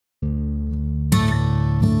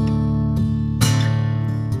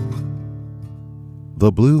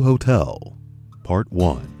The Blue Hotel, Part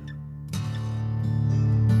 1.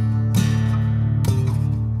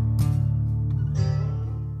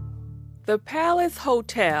 The Palace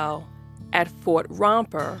Hotel at Fort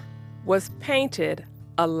Romper was painted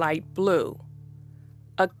a light blue,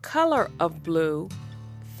 a color of blue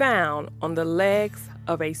found on the legs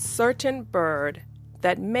of a certain bird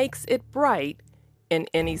that makes it bright in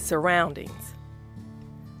any surroundings.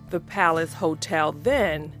 The Palace Hotel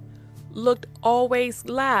then looked always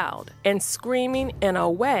loud and screaming in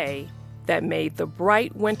a way that made the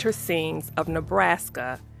bright winter scenes of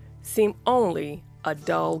Nebraska seem only a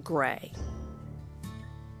dull gray.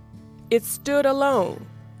 It stood alone,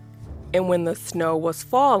 and when the snow was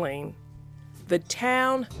falling, the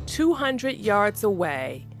town 200 yards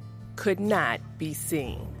away could not be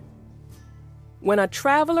seen. When a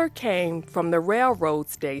traveler came from the railroad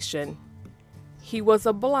station, he was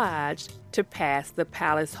obliged to pass the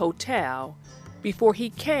Palace Hotel before he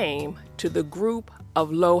came to the group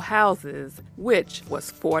of low houses which was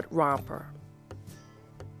Fort Romper.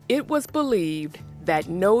 It was believed that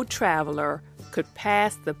no traveler could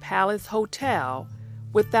pass the Palace Hotel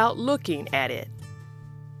without looking at it.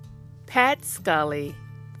 Pat Scully,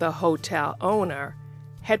 the hotel owner,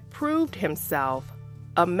 had proved himself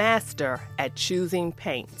a master at choosing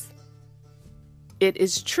paints. It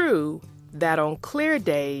is true that on clear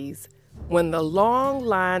days, when the long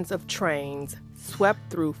lines of trains swept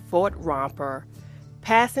through Fort Romper,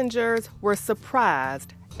 passengers were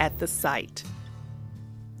surprised at the sight.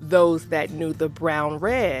 Those that knew the brown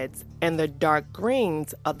reds and the dark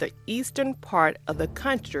greens of the eastern part of the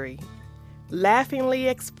country laughingly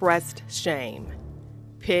expressed shame,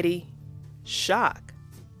 pity, shock.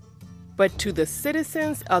 But to the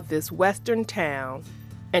citizens of this western town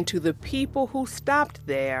and to the people who stopped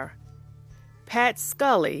there, Pat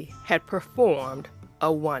Scully had performed a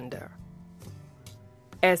wonder.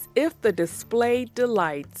 As if the displayed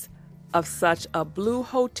delights of such a blue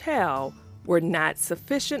hotel were not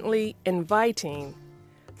sufficiently inviting,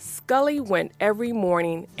 Scully went every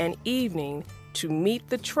morning and evening to meet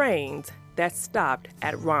the trains that stopped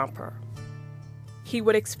at Romper. He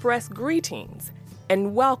would express greetings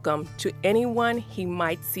and welcome to anyone he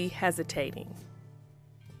might see hesitating.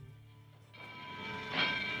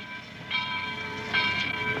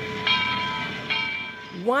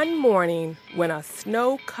 One morning, when a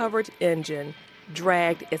snow-covered engine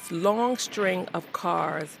dragged its long string of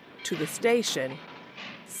cars to the station,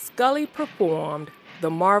 Scully performed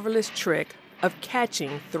the marvelous trick of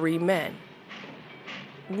catching three men.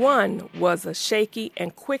 One was a shaky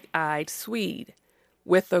and quick-eyed Swede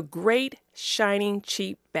with a great, shining,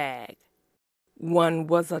 cheap bag. One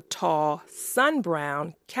was a tall,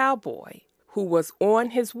 sun-browned cowboy who was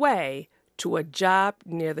on his way to a job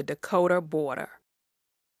near the Dakota border.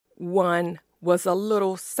 One was a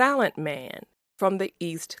little silent man from the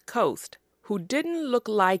East Coast who didn't look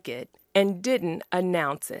like it and didn't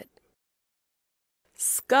announce it.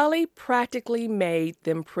 Scully practically made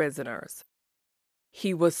them prisoners.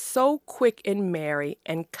 He was so quick and merry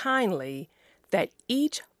and kindly that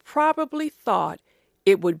each probably thought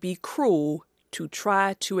it would be cruel to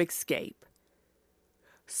try to escape.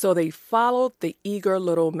 So they followed the eager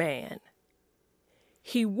little man.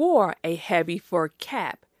 He wore a heavy fur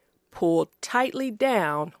cap pulled tightly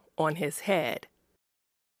down on his head.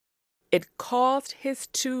 It caused his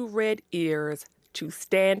two red ears to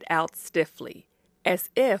stand out stiffly, as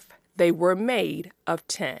if they were made of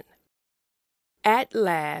tin. At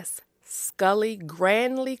last, Scully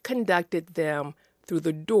grandly conducted them through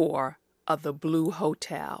the door of the Blue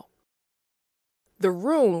Hotel. The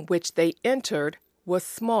room which they entered was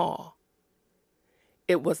small.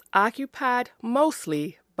 It was occupied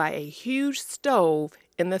mostly by a huge stove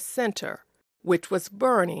in the center, which was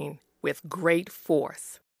burning with great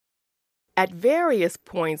force. At various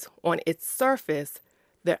points on its surface,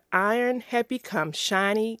 the iron had become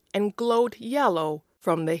shiny and glowed yellow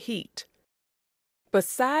from the heat.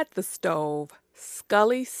 Beside the stove,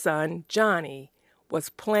 Scully's son Johnny was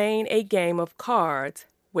playing a game of cards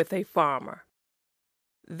with a farmer.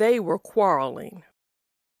 They were quarreling.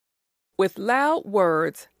 With loud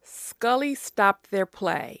words, Scully stopped their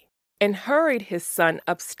play and hurried his son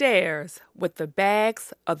upstairs with the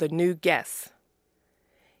bags of the new guests.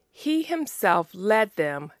 He himself led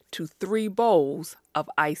them to 3 bowls of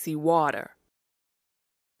icy water.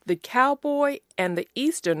 The cowboy and the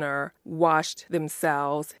Easterner washed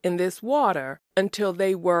themselves in this water until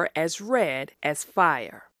they were as red as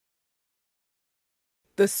fire.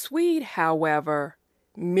 The Swede, however,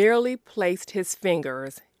 merely placed his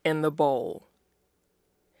fingers in the bowl.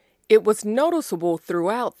 It was noticeable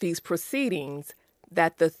throughout these proceedings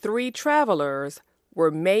that the 3 travelers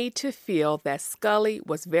were made to feel that Scully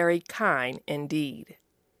was very kind indeed.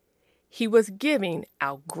 He was giving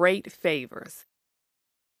out great favors.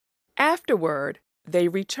 Afterward, they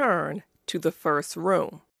returned to the first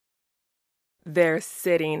room. There,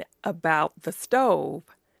 sitting about the stove,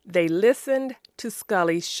 they listened to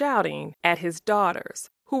Scully shouting at his daughters,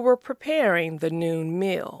 who were preparing the noon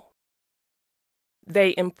meal.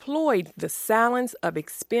 They employed the silence of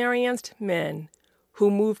experienced men who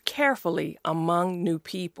move carefully among new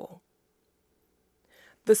people.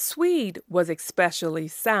 The Swede was especially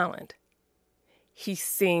silent. He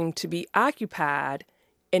seemed to be occupied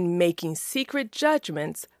in making secret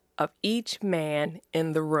judgments of each man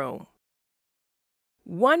in the room.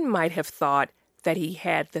 One might have thought that he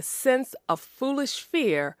had the sense of foolish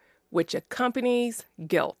fear which accompanies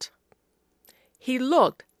guilt. He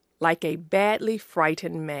looked like a badly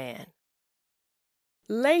frightened man.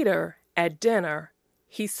 Later, at dinner,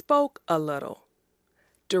 he spoke a little,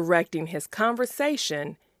 directing his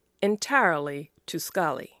conversation entirely to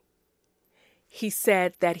Scully. He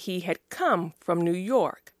said that he had come from New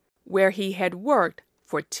York, where he had worked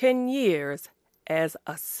for 10 years as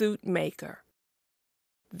a suit maker.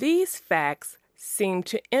 These facts seemed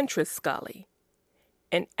to interest Scully,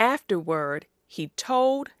 and afterward he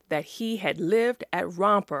told that he had lived at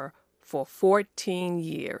Romper for 14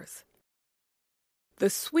 years. The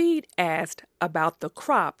Swede asked about the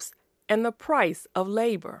crops and the price of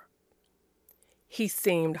labor. He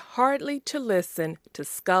seemed hardly to listen to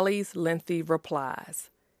Scully's lengthy replies.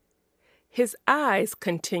 His eyes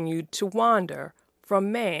continued to wander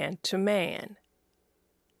from man to man.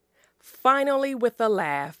 Finally, with a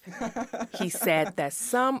laugh, he said that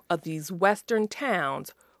some of these western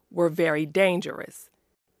towns were very dangerous,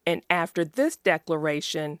 and after this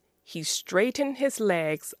declaration, he straightened his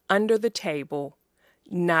legs under the table,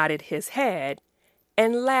 nodded his head,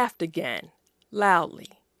 and laughed again, loudly.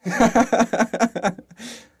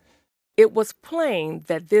 It was plain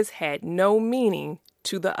that this had no meaning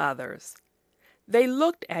to the others. They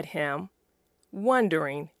looked at him,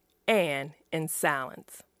 wondering and in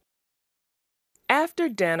silence. After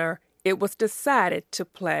dinner, it was decided to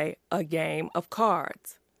play a game of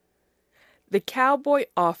cards. The cowboy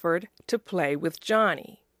offered to play with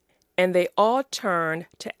Johnny, and they all turned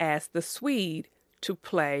to ask the Swede to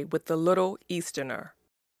play with the little Easterner.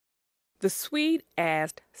 The Swede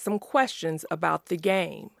asked some questions about the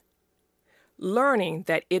game. Learning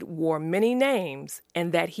that it wore many names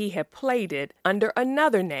and that he had played it under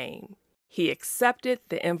another name, he accepted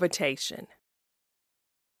the invitation.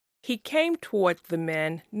 He came toward the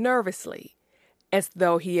men nervously, as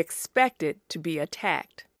though he expected to be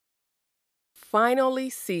attacked.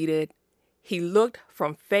 Finally seated, he looked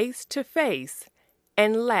from face to face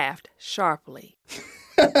and laughed sharply.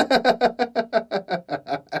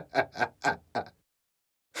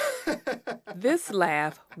 This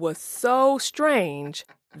laugh was so strange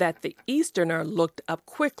that the Easterner looked up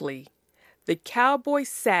quickly. The cowboy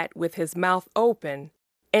sat with his mouth open,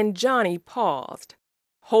 and Johnny paused,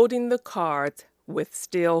 holding the cards with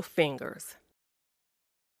still fingers.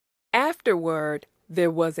 Afterward,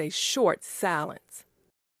 there was a short silence.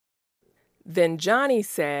 Then Johnny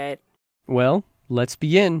said, "Well, let's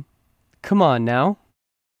begin. Come on now."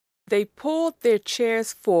 They pulled their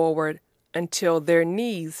chairs forward until their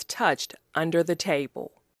knees touched under the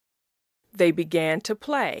table. They began to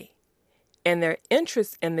play, and their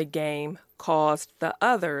interest in the game caused the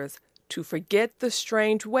others to forget the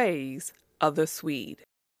strange ways of the Swede.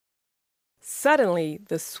 Suddenly,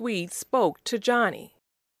 the Swede spoke to Johnny.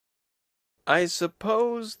 "I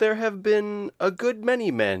suppose there have been a good many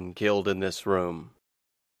men killed in this room."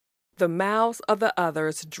 The mouths of the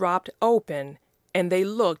others dropped open, and they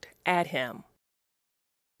looked at him.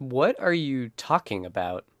 "What are you talking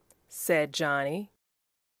about?" said Johnny.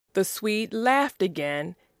 The Swede laughed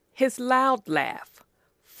again, his loud laugh,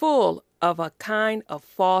 full of a kind of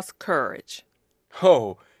false courage.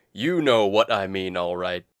 "Oh, you know what I mean, all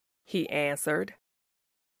right," he answered.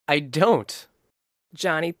 "I don't,"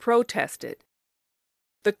 Johnny protested.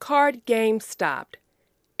 The card game stopped,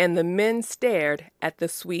 and the men stared at the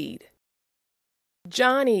Swede.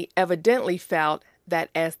 Johnny evidently felt that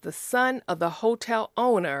as the son of the hotel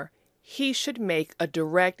owner, he should make a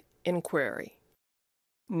direct inquiry.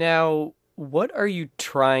 "Now, what are you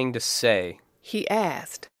trying to say?" he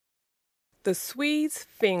asked. The Swede's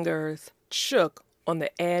fingers shook on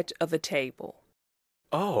the edge of the table.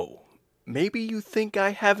 "Oh, maybe you think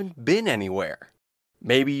I haven't been anywhere.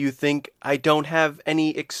 Maybe you think I don't have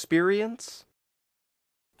any experience?"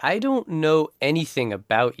 "I don't know anything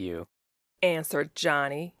about you," answered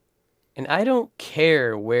Johnny. "and I don't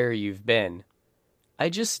care where you've been. I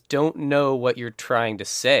just don't know what you're trying to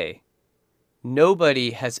say.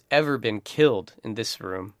 Nobody has ever been killed in this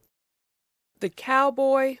room. The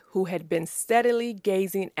cowboy, who had been steadily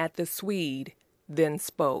gazing at the Swede, then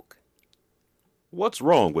spoke. What's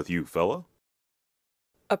wrong with you, fella?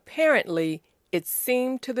 Apparently, it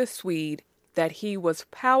seemed to the Swede that he was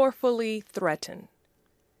powerfully threatened.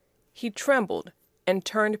 He trembled and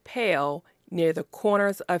turned pale near the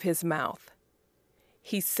corners of his mouth.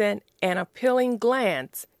 He sent an appealing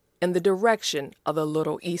glance in the direction of the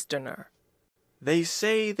little Easterner. They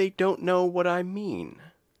say they don't know what I mean,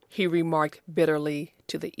 he remarked bitterly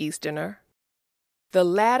to the Easterner. The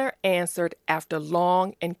latter answered after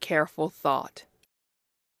long and careful thought.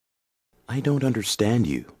 I don't understand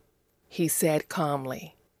you, he said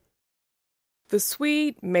calmly. The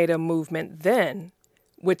Swede made a movement then,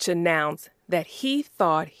 which announced that he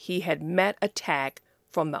thought he had met attack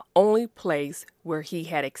from the only place where he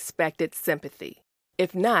had expected sympathy,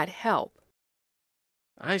 if not help.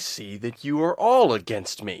 I see that you are all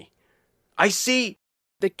against me. I see.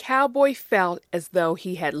 The cowboy felt as though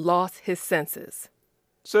he had lost his senses.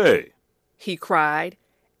 Say, he cried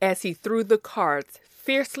as he threw the cards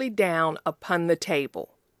fiercely down upon the table.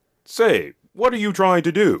 Say, what are you trying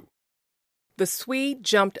to do? The Swede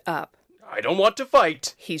jumped up. I don't want to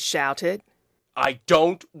fight, he shouted. I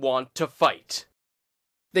don't want to fight.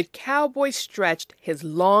 The cowboy stretched his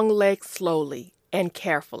long legs slowly and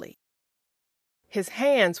carefully. His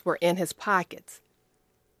hands were in his pockets.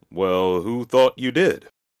 Well, who thought you did?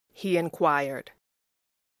 he inquired.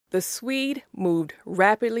 The Swede moved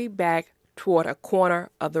rapidly back toward a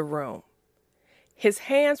corner of the room. His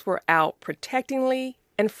hands were out protectingly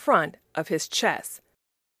in front of his chest,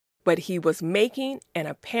 but he was making an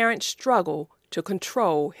apparent struggle to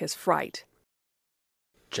control his fright.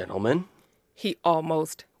 Gentlemen, he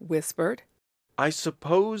almost whispered, I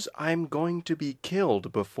suppose I'm going to be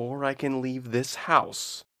killed before I can leave this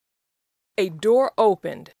house. A door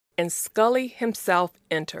opened and Scully himself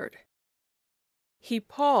entered. He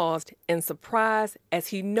paused in surprise as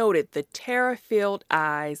he noted the terror-filled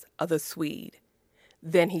eyes of the Swede.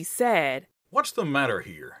 Then he said, What's the matter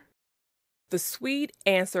here? The Swede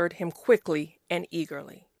answered him quickly and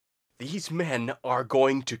eagerly. These men are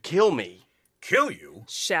going to kill me. Kill you?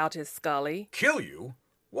 shouted Scully. Kill you?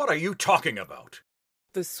 What are you talking about?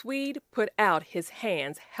 The Swede put out his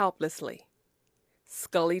hands helplessly.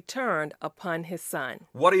 Scully turned upon his son.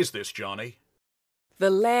 What is this, Johnny?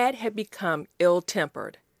 The lad had become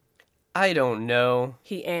ill-tempered. I don't know,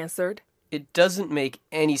 he answered. It doesn't make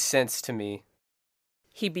any sense to me.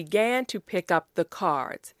 He began to pick up the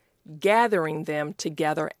cards, gathering them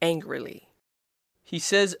together angrily. He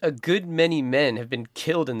says a good many men have been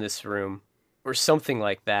killed in this room, or something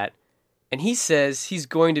like that, and he says he's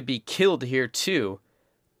going to be killed here too.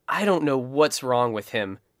 I don't know what's wrong with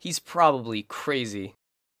him. He's probably crazy.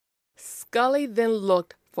 Scully then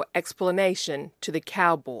looked for explanation to the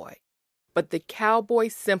cowboy, but the cowboy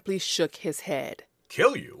simply shook his head.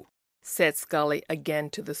 Kill you? said Scully again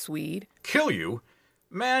to the Swede. Kill you?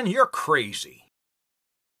 Man, you're crazy.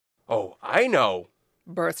 Oh, I know,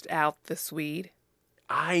 burst out the Swede.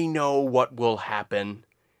 I know what will happen.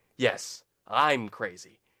 Yes, I'm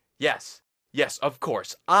crazy. Yes, of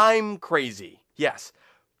course, I'm crazy. Yes,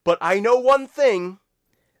 but I know one thing.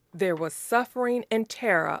 There was suffering and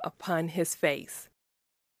terror upon his face.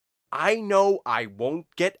 I know I won't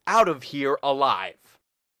get out of here alive.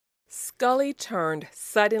 Scully turned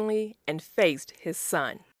suddenly and faced his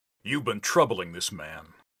son. You've been troubling this man.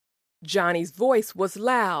 Johnny's voice was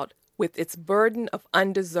loud with its burden of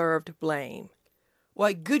undeserved blame.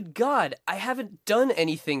 Why, good God, I haven't done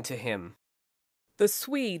anything to him. The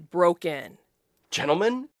Swede broke in.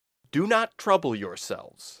 Gentlemen, do not trouble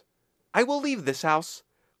yourselves. I will leave this house.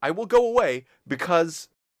 I will go away because...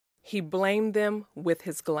 He blamed them with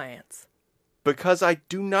his glance. Because I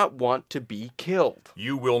do not want to be killed.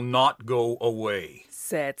 You will not go away,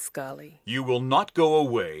 said Scully. You will not go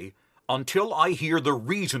away until I hear the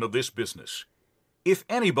reason of this business. If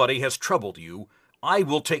anybody has troubled you, I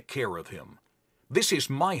will take care of him. This is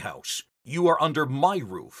my house. You are under my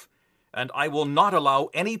roof, and I will not allow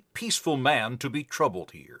any peaceful man to be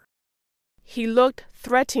troubled here. He looked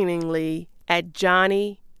threateningly at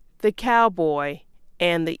Johnny, the cowboy,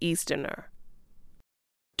 and the Easterner.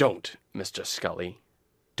 Don't, Mr. Scully.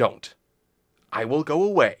 Don't. I will go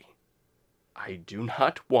away. I do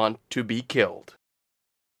not want to be killed.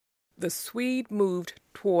 The Swede moved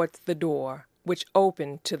towards the door, which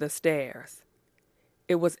opened to the stairs.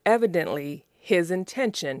 It was evidently his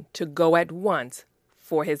intention to go at once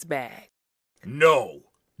for his bag. No!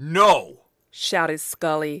 No! shouted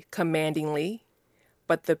Scully commandingly,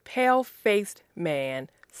 but the pale-faced man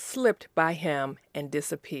slipped by him and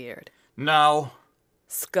disappeared. Now,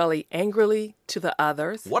 Scully angrily to the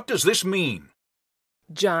others. what does this mean?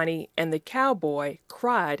 Johnny and the cowboy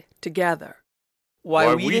cried together.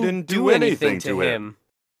 Why, we didn't do anything to him.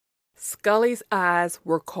 Scully's eyes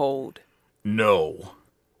were cold. No,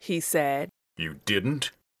 He said. you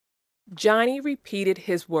didn't? Johnny repeated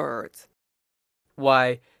his words.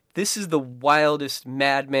 Why, this is the wildest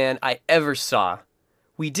madman I ever saw.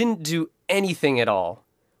 We didn't do anything at all.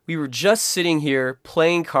 We were just sitting here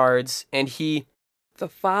playing cards, and he... The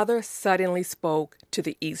father suddenly spoke to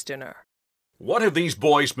the Easterner. What have these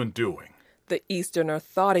boys been doing? The Easterner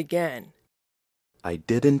thought again. I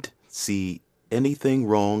didn't see anything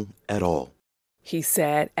wrong at all. He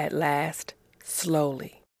said at last,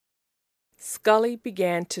 slowly. Scully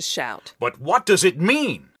began to shout. But what does it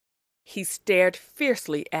mean? He stared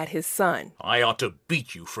fiercely at his son. I ought to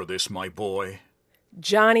beat you for this, my boy.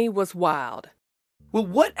 Johnny was wild. Well,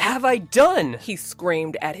 what have I done? He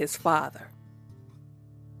screamed at his father.